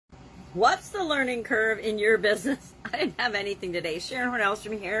What's the learning curve in your business? I didn't have anything today. Sharon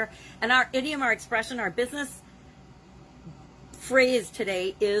Hornellstrom here. And our idiom, our expression, our business phrase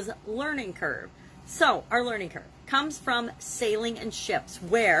today is learning curve. So our learning curve comes from sailing and ships,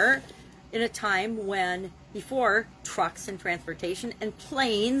 where in a time when before trucks and transportation and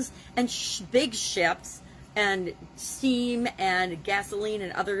planes and big ships and steam and gasoline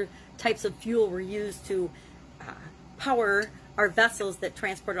and other types of fuel were used to power our vessels that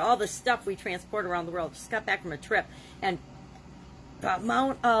transported all the stuff we transport around the world. Just got back from a trip, and the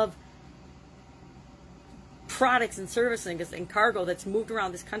amount of products and services and cargo that's moved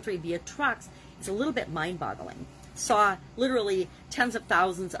around this country via trucks is a little bit mind-boggling. Saw literally tens of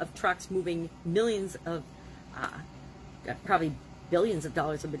thousands of trucks moving millions of, probably billions of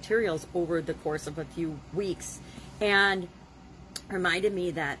dollars of materials over the course of a few weeks, and reminded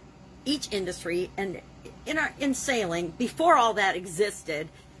me that each industry, and in sailing, before all that existed,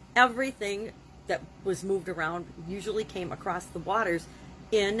 everything that was moved around usually came across the waters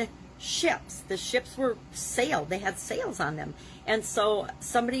in ships. The ships were sailed. They had sails on them. And so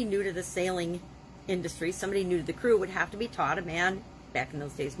somebody new to the sailing industry, somebody new to the crew, would have to be taught, a man, back in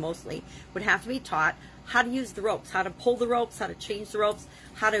those days mostly, would have to be taught how to use the ropes, how to pull the ropes, how to change the ropes,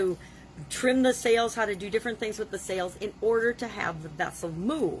 how to trim the sails, how to do different things with the sails in order to have the vessel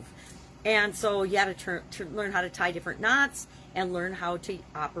move. And so you had to learn how to tie different knots and learn how to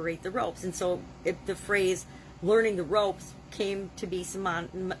operate the ropes. And so the phrase learning the ropes came to be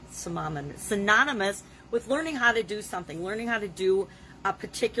synonymous with learning how to do something, learning how to do a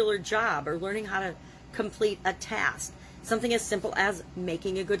particular job, or learning how to complete a task. Something as simple as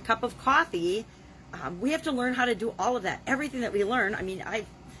making a good cup of coffee. We have to learn how to do all of that. Everything that we learn. I mean, I've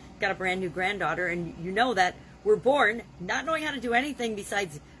got a brand new granddaughter, and you know that we're born not knowing how to do anything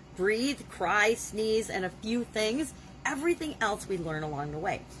besides breathe, cry, sneeze, and a few things. Everything else we learn along the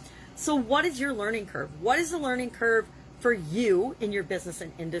way. So what is your learning curve? What is the learning curve for you in your business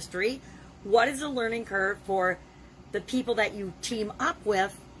and industry? What is the learning curve for the people that you team up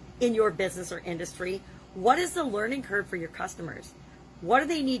with in your business or industry? What is the learning curve for your customers? What do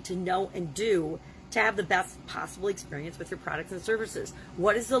they need to know and do to have the best possible experience with your products and services?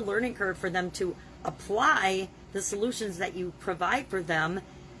 What is the learning curve for them to apply the solutions that you provide for them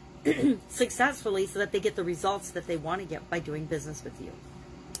successfully so that they get the results that they want to get by doing business with you?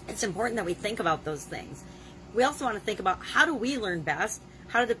 It's important that we think about those things. We also want to think about, how do we learn best?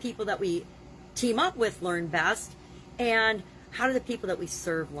 How do the people that we team up with learn best? And how do the people that we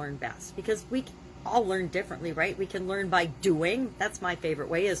serve learn best? Because we all learn differently, right? We can learn by doing. That's my favorite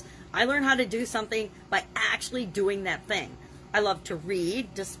way, is I learn how to do something by actually doing that thing. I love to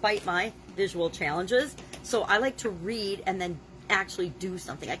read despite my visual challenges. So I like to read and then actually do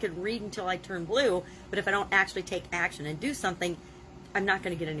something. I could read until I turn blue, but if I don't actually take action and do something, I'm not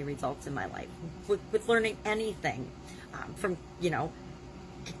going to get any results in my life. With learning anything, from,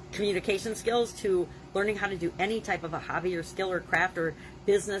 communication skills to learning how to do any type of a hobby or skill or craft or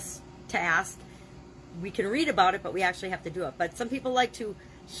business task, we can read about it, but we actually have to do it. But some people like to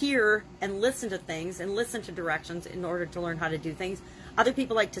hear and listen to things and listen to directions in order to learn how to do things. Other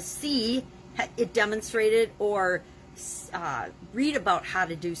people like to see it demonstrated or read about how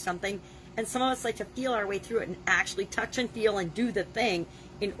to do something. And some of us like to feel our way through it and actually touch and feel and do the thing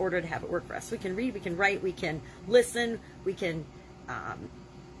in order to have it work for us. We can read, we can write, we can listen, we can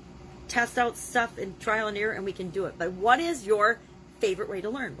test out stuff in trial and error, and we can do it. But what is your favorite way to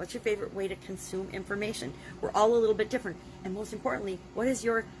learn? What's your favorite way to consume information? We're all a little bit different. And most importantly, what is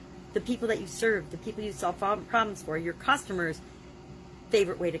the people that you serve, the people you solve problems for, your customers'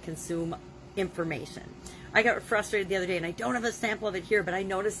 favorite way to consume information? I got frustrated the other day, and I don't have a sample of it here, but I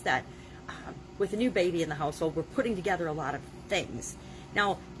noticed that with a new baby in the household, we're putting together a lot of things.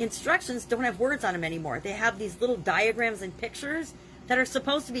 Now, instructions don't have words on them anymore. They have these little diagrams and pictures that are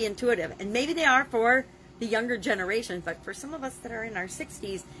supposed to be intuitive, and maybe they are for the younger generation, but for some of us that are in our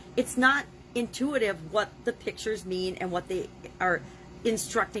 60s, it's not intuitive what the pictures mean and what they are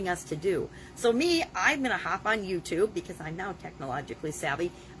instructing us to do. So I'm going to hop on YouTube, because I'm now technologically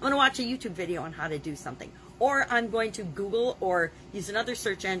savvy. I'm going to watch a YouTube video on how to do something. Or I'm going to Google or use another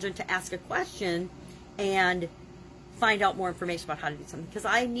search engine to ask a question and find out more information about how to do something. Because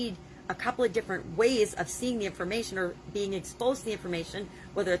I need a couple of different ways of seeing the information or being exposed to the information,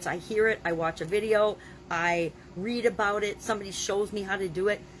 whether it's I hear it, I watch a video, I read about it, somebody shows me how to do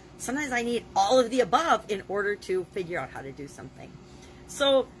it. Sometimes I need all of the above in order to figure out how to do something.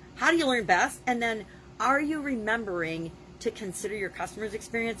 So how do you learn best? And then, are you remembering to consider your customer's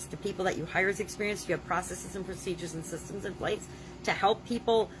experience, the people that you hire's experience? Do you have processes and procedures and systems in place to help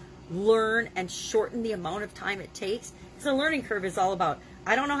people learn and shorten the amount of time it takes? Because the learning curve is all about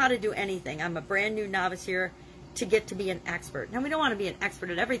I don't know how to do anything. I'm a brand new novice here to get to be an expert. Now, we don't want to be an expert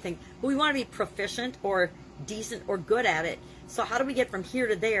at everything, but we want to be proficient or decent or good at it. So how do we get from here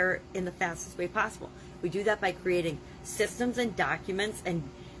to there in the fastest way possible? We do that by creating systems and documents and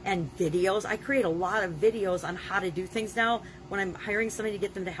videos. I create a lot of videos on how to do things now when I'm hiring somebody to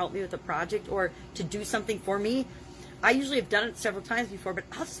get them to help me with a project or to do something for me. I usually have done it several times before, but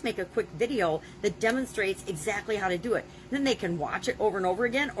I'll just make a quick video that demonstrates exactly how to do it. Then they can watch it over and over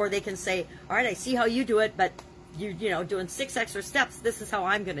again, or they can say, all right, I see how you do it, but you know, doing 6 extra steps, this is how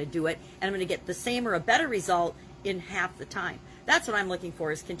I'm going to do it, and I'm going to get the same or a better result in half the time. That's what I'm looking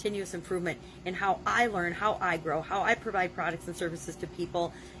for, is continuous improvement in how I learn, how I grow, how I provide products and services to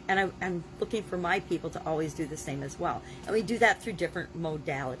people, and I'm looking for my people to always do the same as well. And we do that through different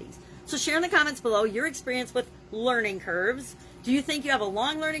modalities. So share in the comments below your experience with learning curves. Do you think you have a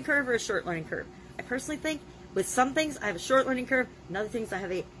long learning curve or a short learning curve? I personally think with some things I have a short learning curve, and other things I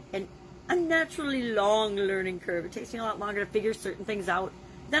have an unnaturally long learning curve. It takes me a lot longer to figure certain things out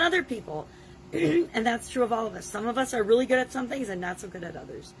than other people. And that's true of all of us. Some of us are really good at some things and not so good at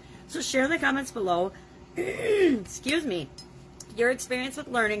others. So share in the comments below, excuse me, your experience with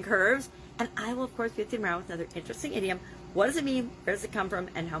learning curves. And I will, of course, be with you tomorrow with another interesting idiom. What does it mean? Where does it come from?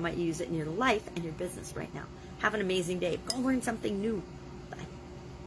 And how might you use it in your life and your business right now? Have an amazing day. Go learn something new.